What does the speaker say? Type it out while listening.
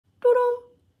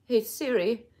Hey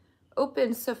Siri,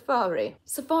 open Safari.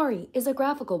 Safari is a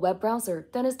graphical web browser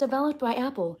that is developed by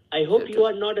Apple. I hope you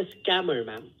are not a scammer,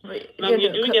 ma'am. Ma'am,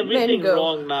 you're doing everything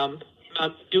wrong, ma'am.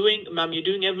 Ma'am, you're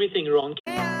doing everything wrong.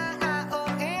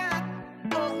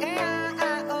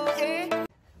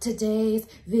 Today's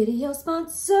video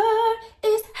sponsor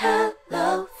is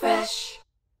HelloFresh.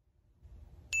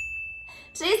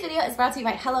 Today's video is brought to you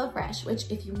by HelloFresh,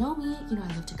 which, if you know me, you know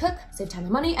I love to cook, save time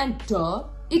and money, and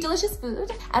eat delicious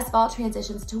food. As fall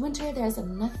transitions to winter, there's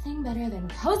nothing better than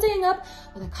cozying up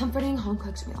with a comforting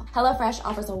home-cooked meal. HelloFresh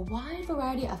offers a wide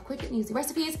variety of quick and easy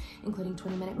recipes, including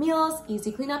 20-minute meals,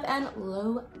 easy cleanup, and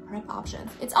low prep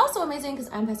options. It's also amazing because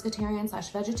I'm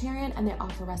pescatarian/vegetarian, and they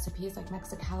offer recipes like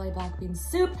Mexicali black bean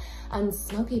soup and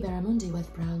smoky barramundi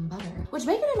with brown butter, which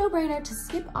make it a no-brainer to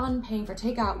skip on paying for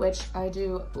takeout, which I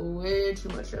do way too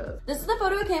much of. This is the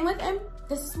photo it came with, and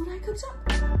this is what I cooked up.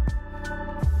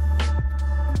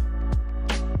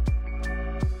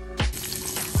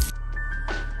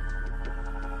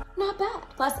 Not bad.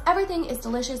 Plus, everything is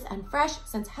delicious and fresh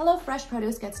since HelloFresh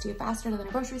produce gets to you faster than a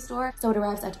grocery store, so it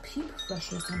arrives at peak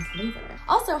freshness and flavor.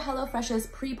 Also, HelloFresh's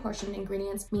pre-portioned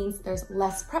ingredients means there's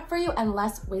less prep for you and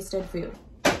less wasted food.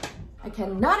 I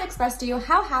cannot express to you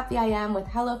how happy I am with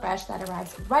HelloFresh that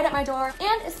arrives right at my door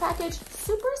and is packaged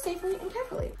super safely and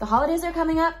carefully. The holidays are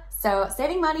coming up, so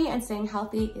saving money and staying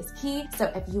healthy is key.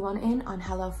 So if you want in on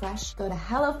HelloFresh, go to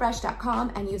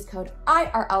HelloFresh.com and use code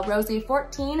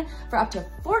IRLrosie14 for up to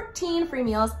 14 free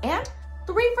meals and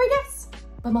 3 free gifts.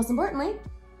 But most importantly,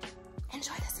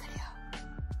 enjoy this video.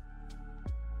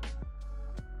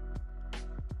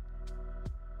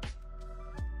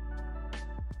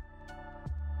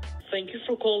 Thank you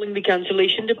for calling the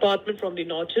cancellation department from the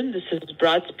Norton. This is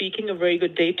Brad speaking. A very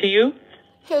good day to you.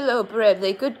 Hello,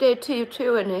 Bradley. Good day to you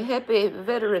too, and a happy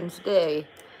Veterans Day.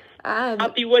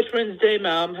 Happy Veterans Day,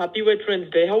 ma'am. Happy Veterans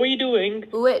Day. How are you doing?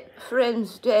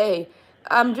 Veterans Day.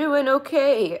 I'm doing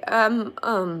okay. I'm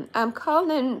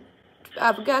calling.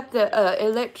 I've got the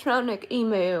electronic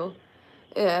email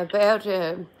about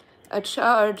a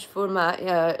charge for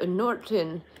my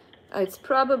Norton. It's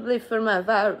probably for my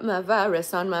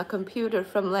virus on my computer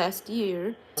from last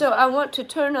year. So I want to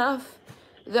turn off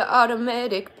the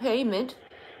automatic payment,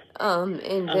 and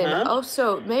then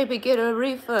also maybe get a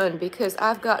refund because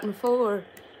I've gotten four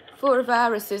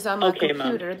viruses on my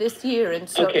computer this year, and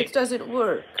so it doesn't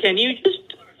work. Can you just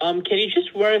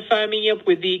verify me up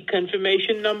with the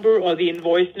confirmation number or the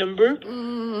invoice number?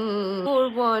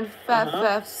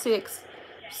 41556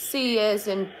 C as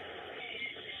in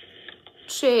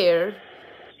chair,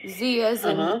 Z as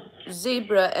in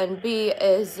zebra, and B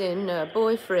as in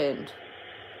boyfriend.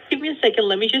 Give me a second.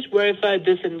 Let me just verify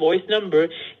this invoice number.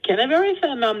 Can I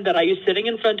verify, ma'am, that are you sitting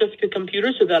in front of your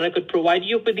computer so that I could provide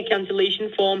you with the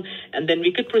cancellation form and then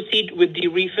we could proceed with the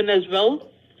refund as well?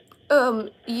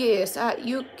 Yes,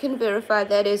 you can verify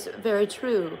that is very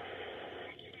true.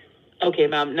 Okay,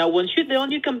 ma'am. Now, once you're there on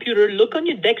your computer, look on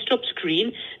your desktop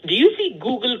screen. Do you see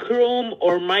Google Chrome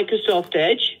or Microsoft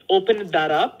Edge? Open that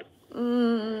up.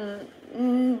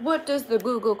 What does the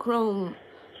Google Chrome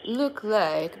look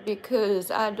like? Because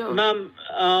I don't... Ma'am,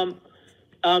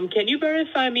 can you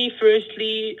verify me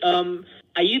firstly?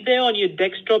 Are you there on your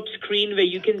desktop screen where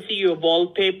you can see your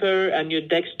wallpaper and your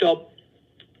desktop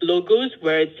logos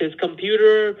where it says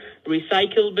computer,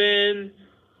 recycle bin,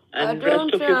 and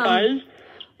rest of your files?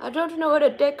 I don't know what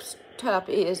a desktop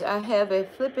is. I have a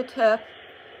flippy-top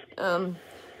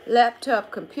laptop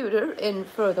computer, and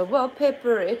for the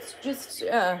wallpaper, it's just,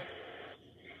 I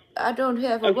don't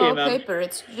have a wallpaper.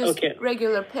 It's just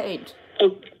regular paint.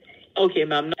 Okay,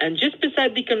 ma'am. And just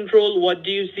beside the control, what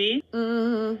do you see?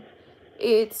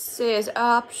 It says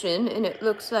option, and it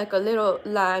looks like a little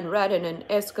line right in an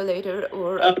escalator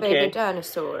or a baby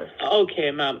dinosaur. Okay,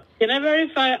 ma'am. Can I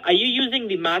verify, are you using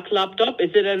the Mac laptop?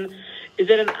 Is it an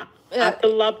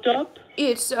Apple laptop?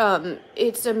 It's a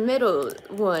middle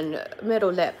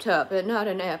laptop, and not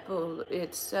an Apple.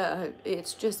 It's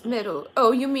just middle.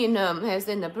 Oh, you mean as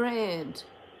in the brand?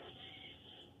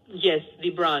 Yes, the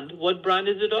brand. What brand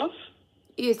is it of?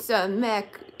 It's a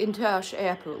Macintosh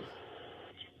Apple.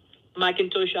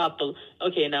 Macintosh Apple.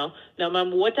 Okay, now,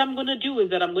 ma'am, what I'm going to do is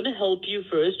that I'm going to help you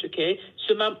first, okay?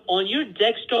 So, ma'am, on your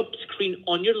desktop screen,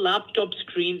 on your laptop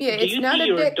screen, do you see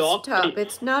your dock?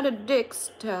 It's not a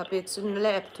desktop, it's a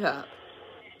laptop.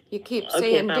 You keep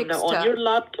saying desktop. Now,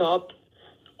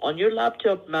 on your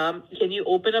laptop, ma'am, can you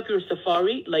open up your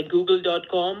Safari, like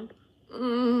google.com?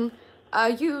 I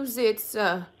use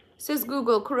says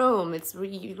Google Chrome. It's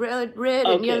red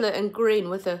and yellow and green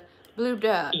with a blue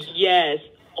dot. Yes.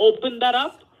 Open that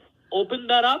up.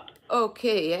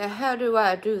 Okay, how do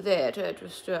I do that? I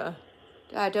just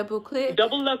I double click?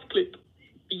 Double left click.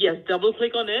 Yes, double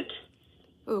click on it.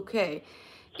 Okay.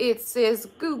 It says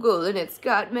Google, and it's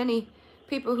got many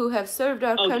people who have served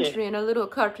our country in a little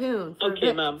cartoon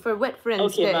for Wet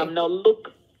Friends Day. Okay, ma'am. Now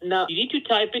look. Now you need to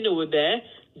type in over there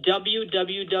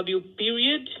www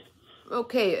period.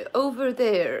 Okay, over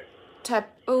there. Type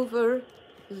over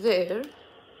there,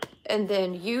 and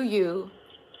then UU.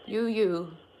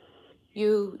 No,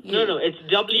 it's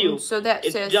W. So that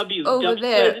it's says W. over W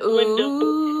there.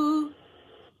 Ooh.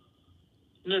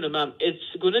 No, ma'am.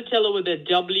 It's gonna tell over there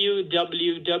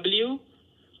www.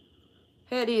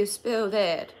 How do you spell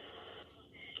that?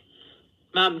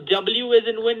 Ma'am, W is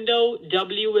in window,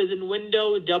 W is in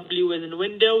window, W is in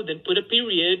window, then put a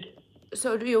period.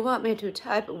 So do you want me to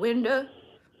type window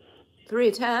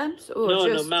 3 times? Or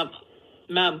no,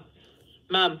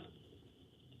 ma'am.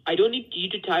 I don't need you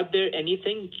to type there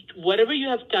anything. Whatever you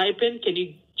have typed in, can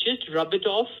you just rub it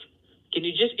off? Can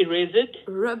you just erase it?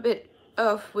 Rub it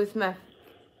off with my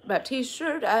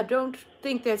t-shirt? I don't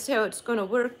think that's how it's going to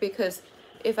work, because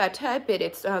if I type it,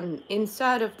 it's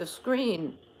inside of the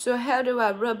screen. So how do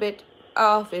I rub it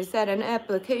off? Is that an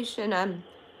application? I'm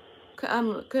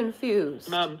confused.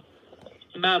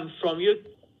 Ma'am, from your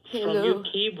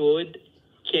keyboard,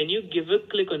 can you give a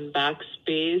click on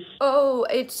backspace? Oh,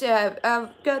 it's I've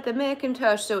got the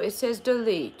Macintosh, so it says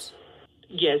delete.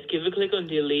 Yes, give a click on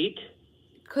delete.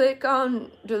 Click on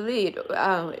delete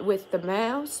with the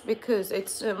mouse, because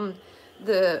it's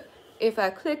if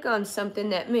I click on something,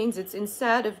 that means it's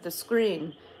inside of the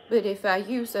screen. But if I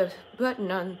use a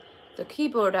button on the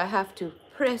keyboard, I have to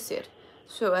press it.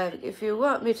 So if you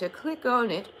want me to click on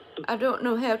it, I don't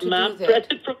know how to do that. Ma'am, press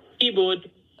it from the keyboard.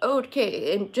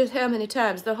 Okay, and just how many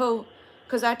times? The whole...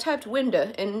 Because I typed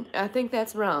window, and I think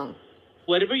that's wrong.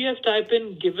 Whatever you have typed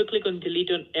in, give a click on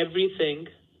delete on everything.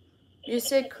 You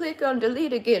said click on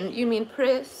delete again. You mean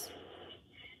press?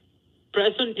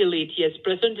 Press on delete, yes.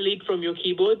 Press on delete from your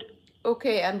keyboard.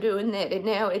 Okay, I'm doing that. And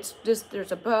now it's just,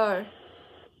 there's a bar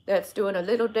that's doing a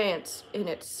little dance, and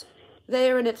it's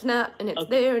there and it's not, and it's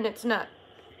there and it's not.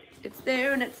 It's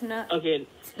there and it's not. Okay.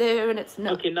 It's there and it's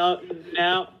not. Okay, now,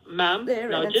 ma'am,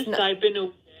 now just type in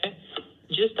over there.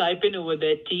 Just type in over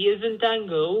there. T is in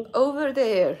tango. Over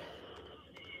there.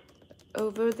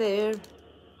 Over there.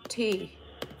 T.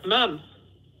 Ma'am,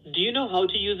 do you know how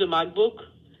to use a MacBook?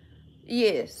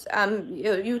 Yes.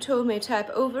 You told me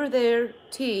type over there.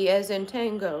 T as in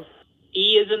tango.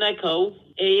 E is in echo.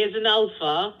 A is in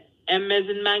alpha. M is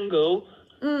in mango.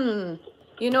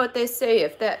 You know what they say?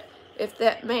 If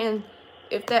that man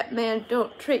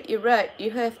don't treat you right,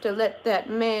 you have to let that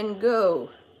man go.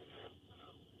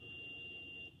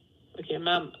 Okay,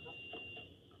 ma'am.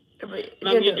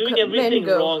 Ma'am, you're doing everything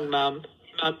wrong, ma'am.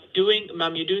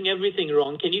 Ma'am, you're doing everything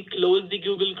wrong. Can you close the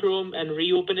Google Chrome and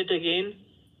reopen it again?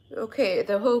 Okay,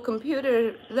 the whole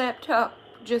computer, laptop,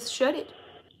 just shut it?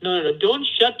 No. Don't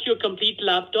shut your complete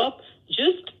laptop.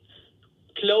 Just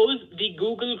close the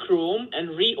Google Chrome and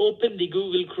reopen the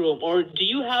Google Chrome. Or do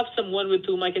you have someone with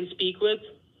whom I can speak with?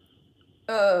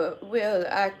 Well,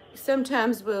 I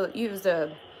sometimes will use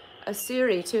a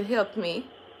SIRI to help me.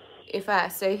 If I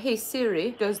say, hey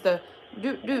Siri, does the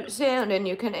doot sound, and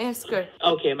you can ask her.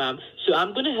 Okay, ma'am. So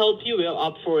I'm going to help you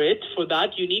up for it. For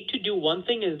that, you need to do one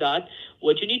thing is that,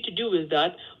 what you need to do is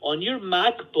that on your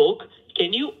MacBook,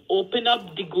 can you open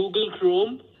up the Google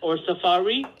Chrome or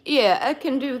Safari? Yeah, I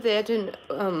can do that, and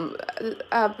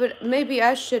but maybe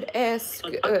I should ask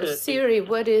Siri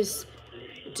what is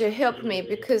to help me,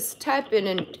 because typing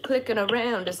and clicking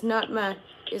around is not my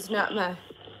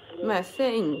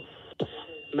thing.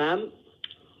 Ma'am?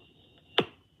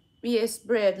 Yes,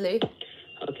 Bradley.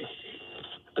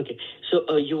 Okay.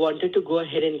 So you wanted to go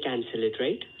ahead and cancel it,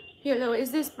 right? Hello,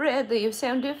 is this Bradley? You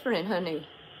sound different, honey.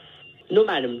 No,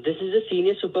 madam. This is a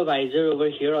senior supervisor over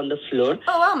here on the floor.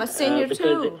 Oh, I'm a senior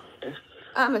too.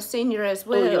 I'm a senior as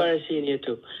well. Oh, you are a senior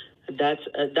too. That's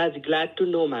glad to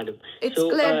know, madam. It's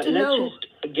glad to know. Let's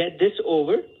just get this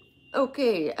over.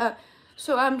 Okay.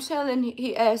 So I'm telling.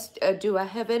 He asked, "Do I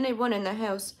have anyone in the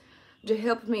house to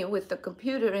help me with the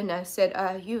computer?" And I said,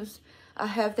 I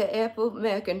have the Apple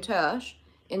Macintosh,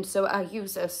 and so I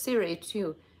use a Siri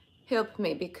to help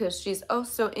me, because she's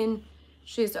also in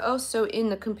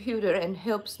the computer and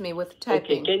helps me with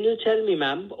typing. Okay, can you tell me,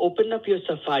 ma'am, open up your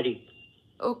Safari.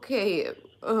 Okay,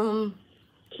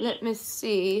 let me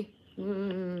see.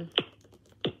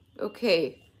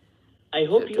 Okay. I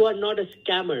hope you are not a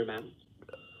scammer, ma'am.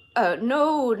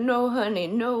 No, honey,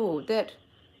 no,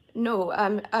 No,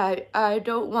 I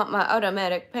don't want my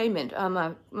automatic payment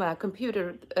on my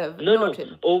computer, No.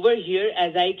 Norton. Over here,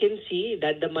 as I can see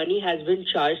that the money has been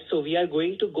charged, so we are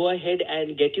going to go ahead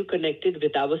and get you connected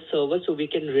with our server so we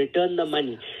can return the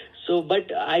money. So,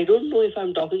 but I don't know if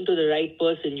I'm talking to the right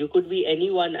person. You could be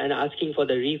anyone and asking for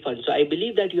the refund. So I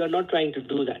believe that you are not trying to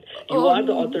do that. You are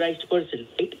the authorized person,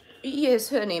 right? Yes,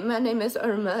 honey. My name is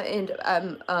Irma, and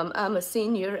I'm a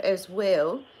senior as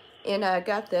well. And I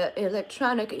got the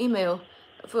electronic email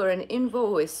for an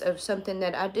invoice of something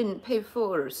that I didn't pay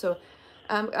for. So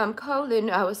I'm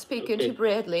calling. I was speaking to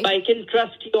Bradley. I can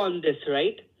trust you on this,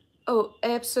 right? Oh,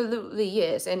 absolutely,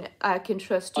 yes. And I can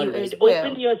trust you Alright. as well.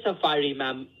 Open your Safari,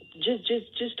 ma'am.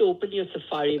 Just open your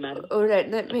Safari, ma'am. All right,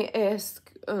 let me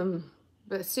ask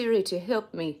Siri to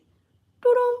help me.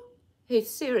 Doo-doo. Hey,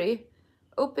 Siri,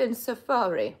 open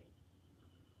Safari.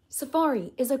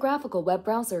 Safari is a graphical web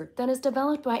browser that is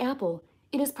developed by Apple.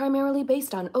 It is primarily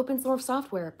based on open source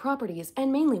software, properties,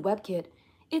 and mainly WebKit.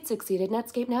 It succeeded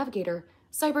Netscape Navigator,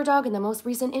 CyberDog, and the most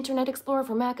recent Internet Explorer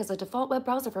for Mac as a default web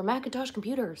browser for Macintosh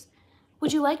computers.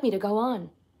 Would you like me to go on?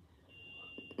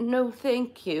 No,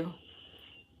 thank you.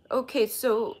 Okay,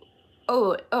 so...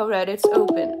 Oh, all right, it's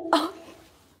open. Oh.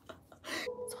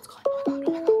 Someone's calling. Oh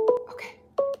my god. Okay.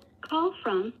 Call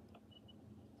from...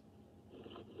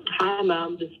 Hi,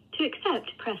 ma'am. To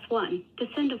accept, press 1. To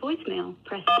send a voicemail,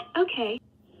 press... Okay.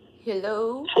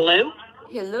 Hello? Hello?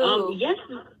 Hello? Yes.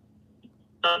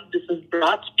 This is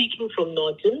Brad speaking from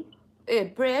Norton.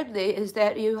 Bradley, is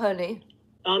that you, honey?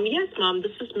 Yes, ma'am.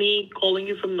 This is me calling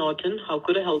you from Norton. How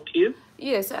could I help you?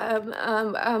 Yes, I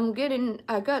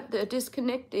got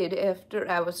disconnected after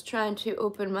I was trying to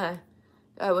open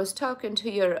I was talking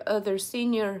to your other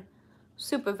senior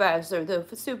supervisor, the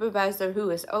supervisor who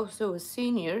is also a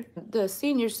senior. The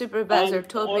senior supervisor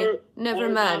told me, never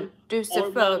mind, do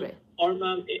Safari. Or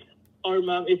ma'am,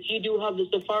 if you do have the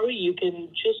Safari, you can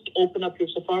just open up your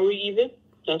Safari even.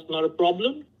 That's not a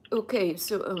problem. Okay,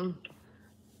 so,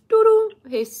 doo-doo.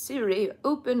 Hey Siri,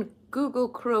 open Google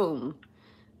Chrome.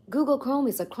 Google Chrome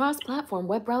is a cross-platform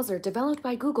web browser developed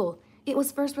by Google. It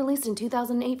was first released in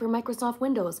 2008 for Microsoft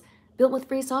Windows, built with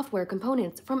free software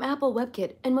components from Apple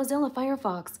WebKit and Mozilla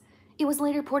Firefox. It was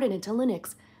later ported into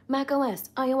Linux, Mac OS,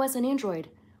 iOS, and Android.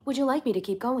 Would you like me to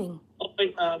keep going? All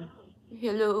right, ma'am.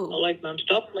 Hello. All right, ma'am.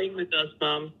 Stop playing with us,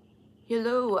 ma'am.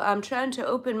 Hello, I'm trying to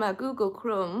open my Google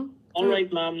Chrome. All right,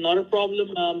 ma'am. Not a problem,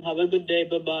 ma'am. Have a good day.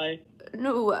 Bye-bye.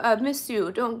 No, I miss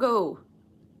you. Don't go.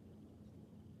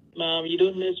 Ma'am, you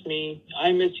don't miss me.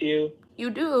 I miss you. You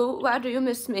do? Why do you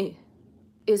miss me?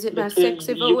 Is it Because my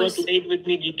sexy voice? You got laid with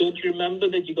me. Don't you remember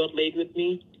that you got laid with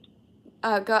me?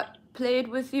 I got played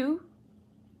with you?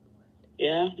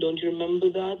 Yeah, don't you remember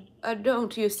that? I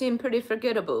don't. You seem pretty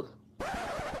forgettable.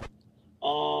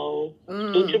 Oh,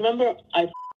 don't you remember I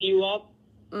f***ed you up?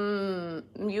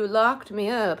 You locked me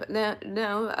up.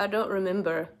 Now I don't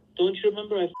remember. Don't you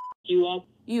remember I f***ed you up?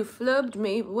 You flubbed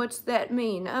me? What's that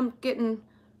mean? I'm getting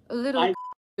a little... I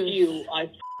f***ed you. I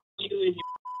f***ed you in your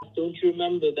ass. Don't you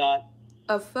remember that?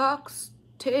 A fox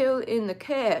tail in the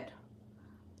cat.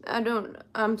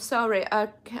 I'm sorry.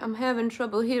 I'm having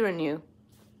trouble hearing you.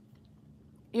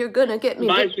 You're gonna get me...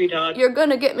 Bye, sweetheart. You're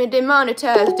gonna get me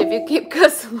demonetized if you keep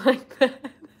cussing like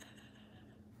that.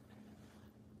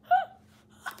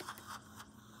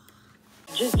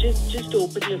 Just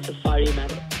open your Safari, man.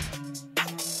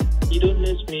 You don't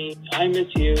miss me. I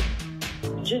miss you.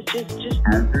 Just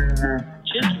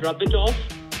rub it off.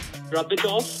 Rub it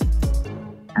off.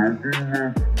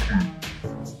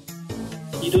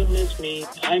 You don't miss me.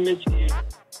 I miss you.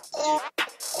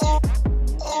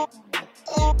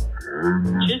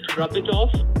 Just rub it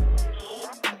off.